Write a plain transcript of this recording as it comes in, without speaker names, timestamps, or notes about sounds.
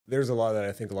there's a law that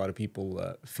I think a lot of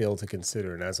people fail to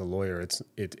consider, and as a lawyer,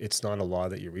 it's not a law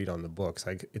that you read on the books.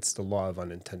 Like, it's the law of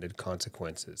unintended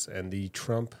consequences, and the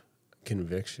Trump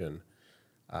conviction,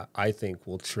 I think,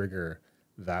 will trigger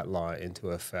that law into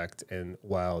effect. And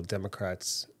while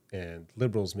Democrats and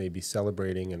liberals may be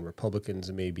celebrating and Republicans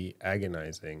may be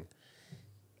agonizing,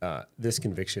 this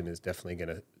conviction is definitely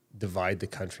going to divide the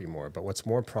country more. But what's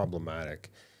more problematic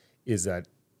is that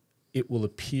it will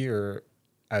appear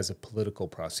as a political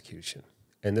prosecution.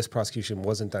 And this prosecution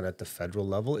wasn't done at the federal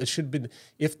level. It should have been,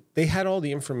 if they had all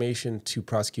the information to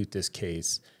prosecute this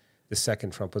case the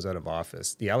second Trump was out of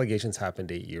office. The allegations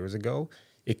happened 8 years ago.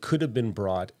 It could have been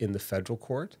brought in the federal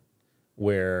court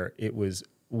where it was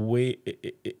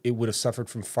it would have suffered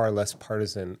from far less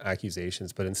partisan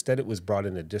accusations, but instead it was brought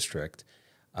in a district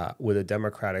with a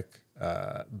Democratic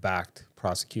backed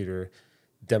prosecutor,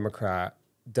 Democratic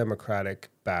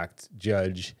backed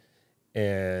judge,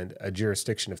 and a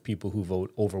jurisdiction of people who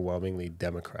vote overwhelmingly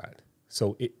Democrat.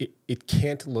 So it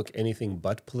can't look anything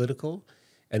but political.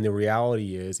 And the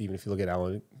reality is, even if you look at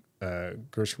Alan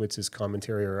Gershowitz's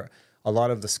commentary or a lot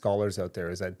of the scholars out there,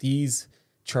 is that these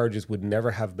charges would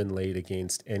never have been laid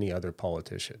against any other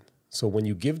politician. So when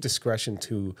you give discretion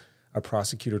to a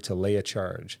prosecutor to lay a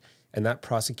charge, and that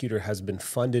prosecutor has been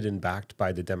funded and backed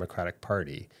by the Democratic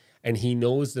Party, and he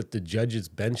knows that the judges'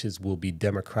 benches will be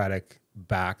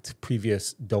Democratic-backed,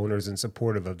 previous donors and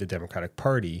supportive of the Democratic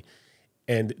Party,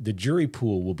 and the jury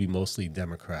pool will be mostly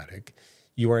Democratic,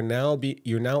 you're now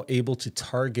able to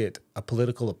target a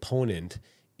political opponent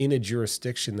in a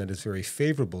jurisdiction that is very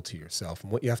favorable to yourself.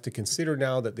 And what you have to consider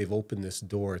now that they've opened this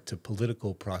door to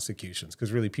political prosecutions,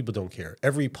 because really people don't care.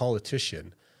 Every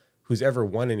politician who's ever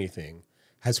won anything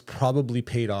has probably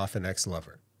paid off an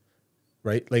ex-lover,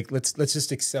 right? Like, let's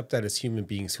just accept that as human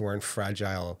beings who aren't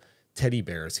fragile teddy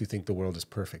bears who think the world is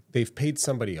perfect. They've paid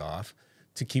somebody off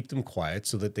to keep them quiet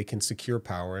so that they can secure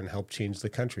power and help change the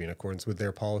country in accordance with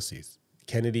their policies.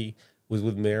 Kennedy was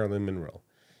with Marilyn Monroe.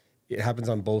 It happens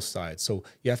on both sides. So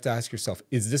you have to ask yourself,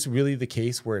 is this really the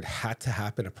case where it had to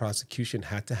happen, a prosecution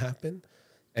had to happen?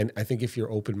 And I think if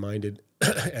you're open-minded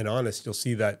and honest, you'll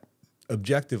see that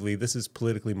objectively this is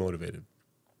politically motivated.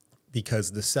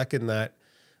 Because the second that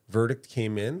verdict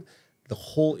came in, the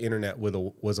whole internet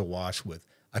was awash with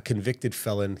a convicted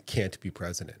felon can't be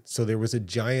president. So there was a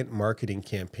giant marketing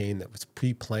campaign that was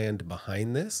pre-planned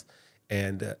behind this.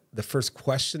 And the first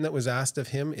question that was asked of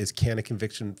him is, can a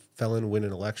conviction felon win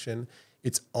an election?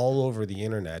 It's all over the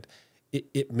internet.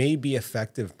 It may be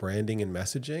effective branding and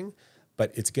messaging,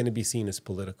 but it's going to be seen as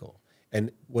political.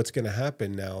 And what's going to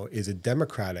happen now is a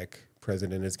Democratic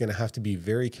president is going to have to be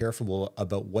very careful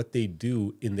about what they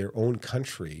do in their own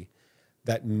country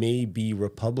that may be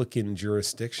Republican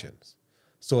jurisdictions.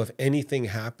 So if anything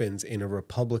happens in a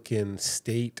Republican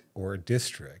state or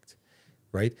district,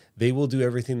 right, they will do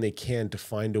everything they can to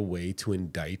find a way to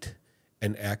indict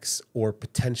an ex or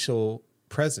potential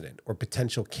president or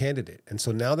potential candidate. And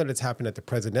so now that it's happened at the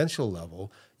presidential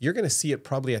level, you're going to see it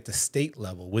probably at the state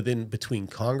level, between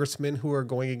congressmen who are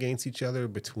going against each other,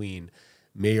 between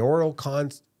mayoral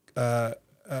candidates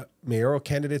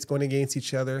going against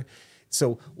each other.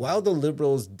 So while the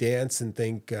liberals dance and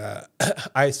think,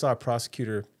 I saw a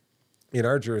prosecutor in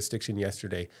our jurisdiction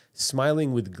yesterday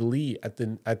smiling with glee at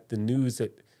the news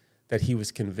that he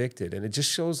was convicted. And it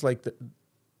just shows like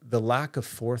the lack of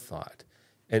forethought.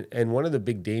 And one of the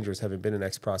big dangers, having been an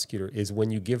ex-prosecutor, is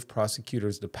when you give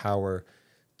prosecutors the power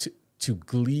to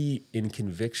glee in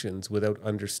convictions without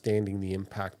understanding the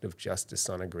impact of justice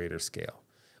on a greater scale.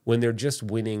 When they're just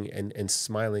winning and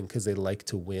smiling because they like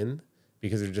to win,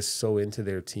 because they're just so into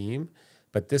their team.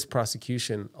 But this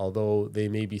prosecution, although they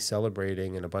may be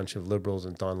celebrating and a bunch of liberals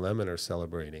and Don Lemon are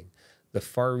celebrating, the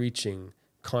far-reaching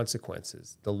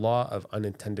consequences, the law of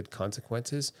unintended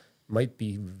consequences, might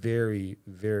be very,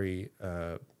 very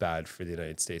bad for the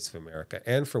United States of America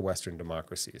and for Western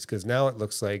democracies. Because now it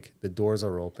looks like the doors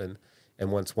are open,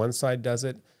 and once one side does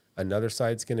it, another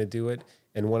side's going to do it.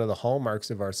 And one of the hallmarks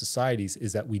of our societies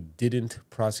is that we didn't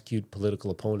prosecute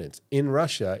political opponents. In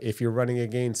Russia, if you're running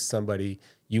against somebody,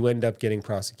 you end up getting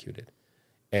prosecuted.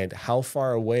 And how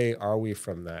far away are we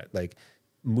from that? Like,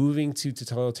 moving to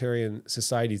totalitarian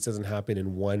societies doesn't happen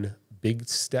in one big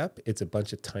step. It's a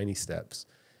bunch of tiny steps.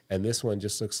 And this one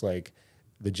just looks like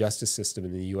the justice system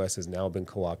in the U.S. has now been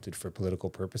co-opted for political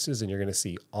purposes, and you're going to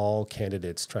see all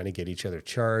candidates trying to get each other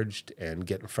charged and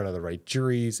get in front of the right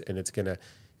juries, and it's going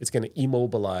to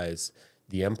immobilize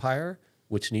the empire,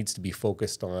 which needs to be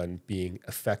focused on being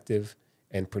effective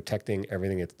and protecting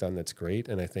everything it's done that's great.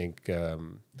 And I think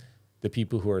the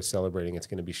people who are celebrating, it's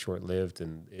going to be short-lived,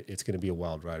 and it's going to be a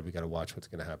wild ride. We got to watch what's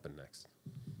going to happen next.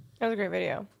 That was a great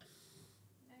video.